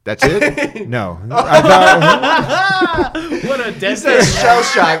 That's it. No. I thought What a dead Shell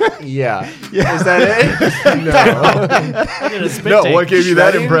shock. Yeah. Is that it? No, what gave you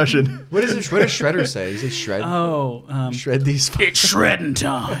that impression? What does Shredder say? Is it shred? Oh, Shred these. it's shredding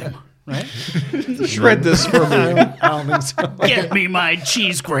time. right? Shred this for me. I don't think so. Get me my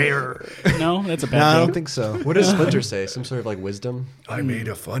cheese grater. No, that's a bad No, I joke. don't think so. What does Splinter say? Some sort of like wisdom? I made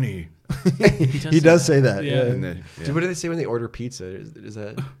a funny. He does say that. Yeah. Yeah. And then, yeah. Dude, what do they say when they order pizza? Is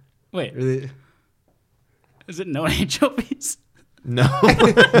that Wait, really? is it no anchovies? No.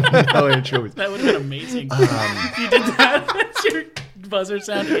 Oh, anchovies. That would have been amazing. If you did that, that's your buzzer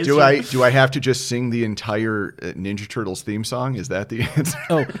sound. is Do your- I have to just sing the entire Ninja Turtles theme song? Is that the answer?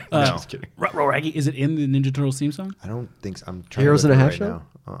 Oh, No, just kidding. Ruh-roh Raggy, is it in the Ninja Turtles theme song? I don't think so. I'm trying Heroes to in a look Half right Shell?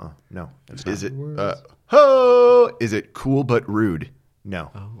 now. No, it's Is not. it ho? Is it cool but rude?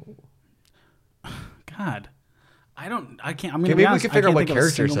 No. God. I can't. I'm Okay, gonna be maybe we honest, can I figure out can't what think of a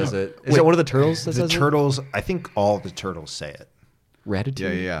character single says one. it. Is it one of the turtles that The says turtles. I think all the turtles say it. it?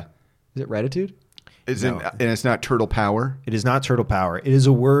 Ratitude? Yeah. Is it Ratitude? Is No. it? And it's not turtle power. It is not turtle power. It is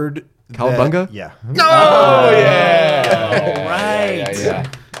a word. Cowabunga? Yeah. Oh yeah! All right. Yeah.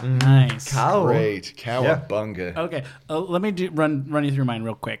 Nice. Cow. Great, cowabunga. Okay, let me run you through mine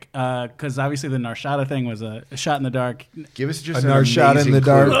real quick, because obviously the Narshada thing was a shot in the dark. Give us just A an Narshada in amazing the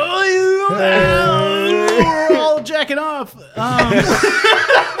dark. clue. We're all jacking off.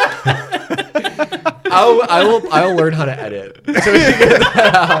 I will learn how to edit. So we can get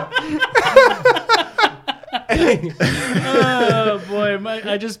that out. Oh boy,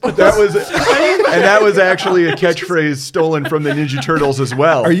 I just put That was, and that was actually a catchphrase stolen from the Ninja Turtles as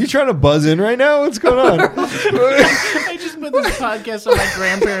well. Are you trying to buzz in right now? What's going on? I just put this podcast on my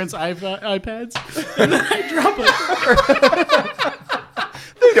grandparents' iPads, and then I drop it.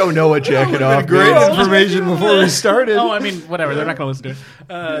 They don't know what jacking off Great means. information before we started. Oh, I mean, whatever. They're not going to listen to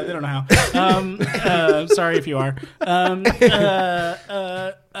it. They don't know how. Sorry if you are.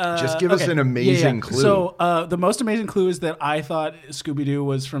 Just give us okay. an amazing clue. So the most amazing clue is that I thought Scooby-Doo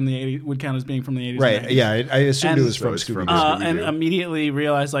was from the 80s, would count as being from the 80s. Right. and 90s. Yeah. I assumed And- it was So from it's from Scooby-Doo. And Scooby-Doo. immediately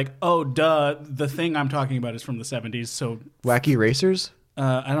realized, like, oh, duh, the thing I'm talking about is from the 70s. So Wacky Racers?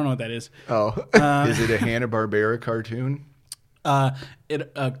 I don't know what that is. Oh. Is it a Hanna-Barbera cartoon?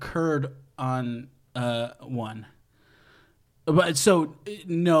 It occurred on one. But so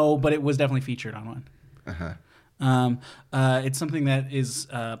no, but it was definitely featured on one. It's something that is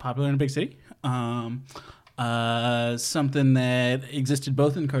popular in a big city. Something that existed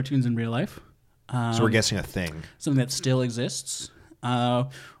both in cartoons and real life. So we're guessing a thing. Something that still exists. A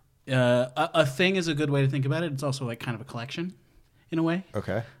thing is a good way to think about it. It's also like kind of a collection, in a way.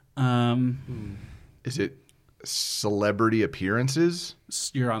 Okay. Is it celebrity appearances?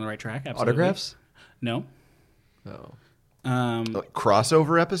 You're on the right track. Absolutely. Autographs? No. Oh. Like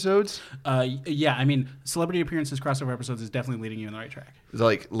crossover episodes? Yeah, I mean, celebrity appearances, crossover episodes is definitely leading you on the right track.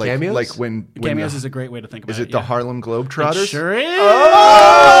 Like Cameos? like when Cameos the- is a great way to think about is it. it the yeah. Harlem Globetrotters? It sure is.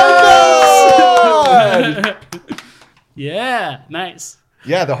 Yeah, nice.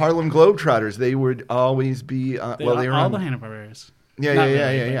 Yeah, the Harlem Globetrotters. They would always be. They were all on, the Hanna-Barberas. Yeah, Not yeah,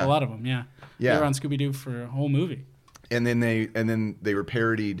 really, yeah, but yeah. A lot of them, yeah. Yeah. They were on Scooby-Doo for a whole movie. and then they were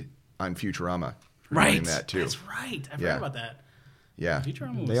parodied on Futurama. for Right. doing that too. That's right. I forgot Yeah. about that. Yeah.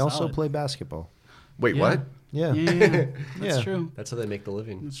 Futurama was They also solid. play basketball. Wait, Yeah. what? Yeah. Yeah, that's Yeah. true. That's how they make the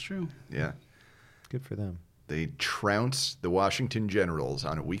living. That's true. Yeah. Good for them. They trounce the Washington Generals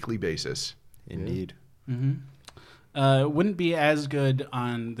on a weekly basis. Indeed. Wouldn't be as good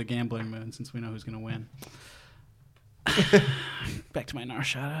on the gambling moon since we know who's going to win. Back to my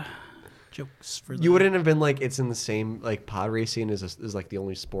Narshada jokes for the... You wouldn't have been like it's in the same like pod racing is like the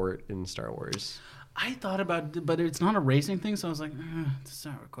only sport in Star Wars. I thought about it, but it's not a racing thing, so I was like, it's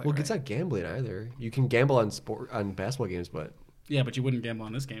not quite Well, right. it's not gambling either. You can gamble on basketball games, but Yeah, but you wouldn't gamble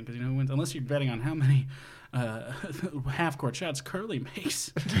on this game because you know who wins unless you're betting on how many half-court shots Curly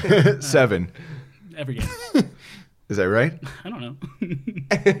makes 7. every game. Is that right? I don't know.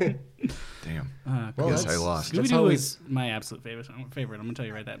 Damn. Well, I guess I that's- lost. That's Scooby-Doo how we- is my absolute favorite. I'm going to tell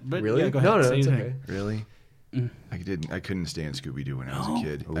you right that. But really? yeah, go ahead. No, Say it's your okay. thing. Really? I couldn't stand Scooby-Doo when I was No? a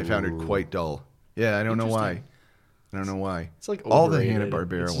kid. I found it quite dull. Yeah, I don't know why. I don't know why. It's like all the overrated.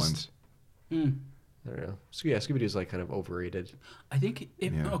 Hanna-Barbera It's just- ones. I don't know. Scooby-Doo is like kind of overrated. I think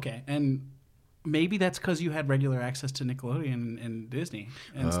okay, and maybe that's because you had regular access to Nickelodeon and Disney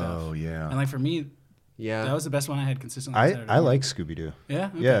and stuff. Oh, yeah. And like for me, Yeah. that was the best one I had consistently. on Saturday I morning. like Scooby-Doo. Yeah.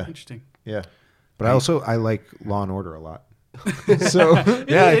 Okay, Yeah. Interesting. Yeah. But I like Law and Order a lot. So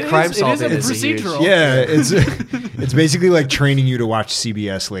yeah, It crime is solving a is a huge. procedural. yeah, it's basically like training you to watch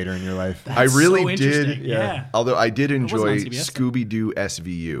CBS later in your life. I That's really so interesting. did. Yeah. Although I did wasn't on enjoy CBS, though. Scooby-Doo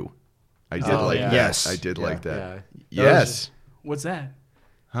SVU. I did Oh, like yeah. that. Yes. I did Yeah. like that. Yeah. Yes. What's that?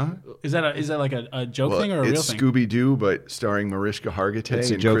 Huh? Is that like a joke Well, thing or a real it's thing? Scooby-Doo, but starring Mariska Hargitay It's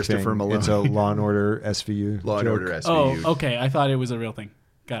a and joke Christopher thing. Malone. It's a Law and Order SVU. Law and joke. Order SVU. Oh, okay. I thought it was a real thing.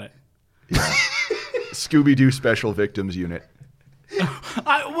 Got it. Scooby-Doo Special Victims Unit.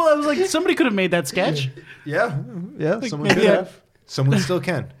 I was like, somebody could have made that sketch. Yeah. Someone maybe could have. Someone still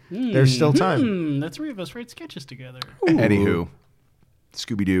can. There's still time. The three of us write sketches together. Anywho,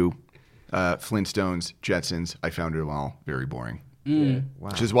 Scooby-Doo, Flintstones, Jetsons, I found it all very boring. Wow.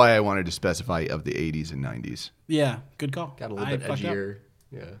 Which is why I wanted to specify of the 80s and 90s. Yeah, good call. Got a little bit fucked up. edgier.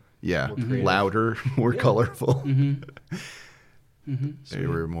 Yeah. Yeah, creative. louder, more colorful. Mm-hmm. They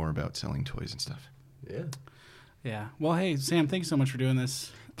were more about selling toys and stuff. Yeah. Yeah. Well, hey, Sam, thank you so much for doing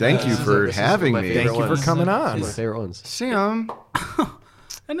this. Thank you for this is having one of my me. favorite Thank you for ones. coming One on. of my favorite ones. Sam.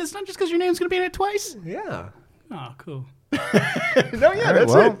 And it's not just because your name's going to be in it twice. Yeah. Oh, cool. No, yeah,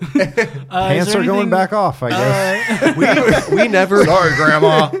 that's Well, it. pants are going back off, I guess. We never. Sorry,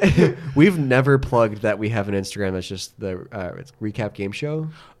 Grandma. We've never plugged that we have an Instagram that's just the it's recap game show.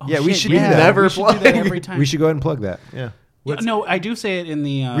 Oh, Yeah, we shit, should do that. Never We should do that plug. every time. We should go ahead and plug that. Yeah. Yeah, no, I do say it in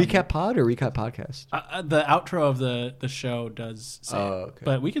the Recap pod or recap podcast? the outro of the show does say it, okay.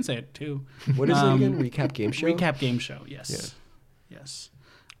 but we can say it too. What is it again? Recap game show. Recap game show. Yes. Yes.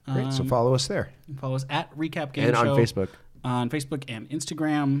 Great. So follow us there. Follow us at Recap Game And Show on Facebook. On Facebook and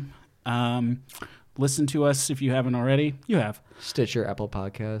Instagram. Listen to us if you haven't already. You have. Stitcher, Apple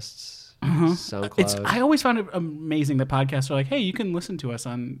Podcasts, SoundCloud. I always found it amazing that podcasts are like, hey, you can listen to us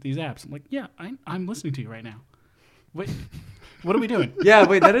on these apps. I'm like, yeah, I'm listening to you right now. Wait, what are we doing? Yeah,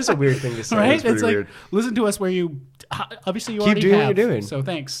 wait, that is a weird thing to say. Right? That's pretty It's like, weird. listen to us where you, obviously you Keep already doing what have. you're doing. So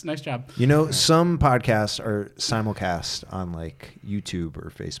thanks. Nice job. You know, some podcasts are simulcast on like YouTube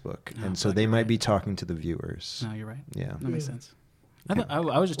or Facebook, and so they might be talking to the viewers. No, you're right. Yeah. That makes sense. I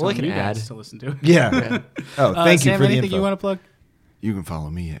was just Well, telling like you an guys ad. to listen to. Yeah. Oh, thank you Sam, for the anything info. you want to plug? You can follow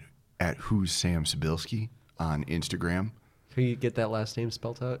me at Who's Sam Sibilsky on Instagram. Can you get that last name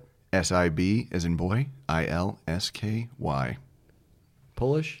spelled out? SIB as in boy, ILSKY.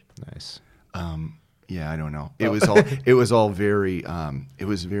 Polish? Nice. Yeah, I don't know. It was all very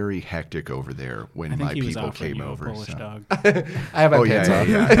hectic over there when I think my he was people offering came you over. a Polish so. dog. I have my Oh pants yeah, off.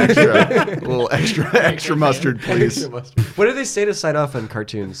 yeah. A little extra mustard, please. What do they say to sign off on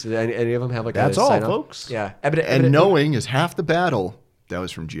cartoons? Do any of them have like That's a all, sign off? folks. Yeah. And knowing is half the battle. That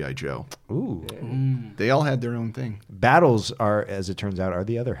was from G.I. Joe. Ooh. They all had their own thing. Battles are, as it turns out, are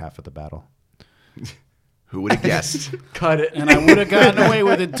the other half of the battle. Who would have guessed? Cut it. And I would have gotten away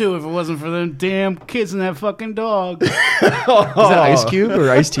with it too if it wasn't for them damn kids and that fucking dog. Is that Ice Cube or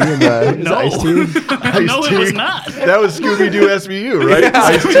Ice T in the No. Ice T? No, it was not. That was Scooby-Doo SVU, right? Yeah.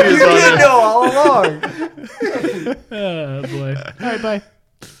 Ice-T is You on didn't it. know all along. Oh boy. All right, bye.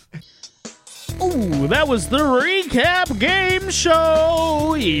 Ooh, that was the recap game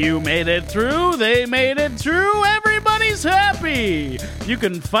show. You made it through, they made it through, everybody's happy. You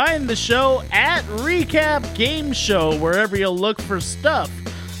can find the show at Recap Game Show wherever you look for stuff.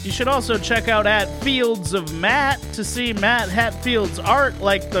 You should also check out at Fields of Matt to see Matt Hatfield's art,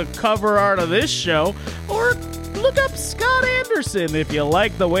 like the cover art of this show, or look up Scott Anderson if you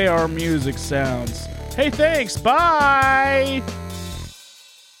like the way our music sounds. Hey, thanks. Bye.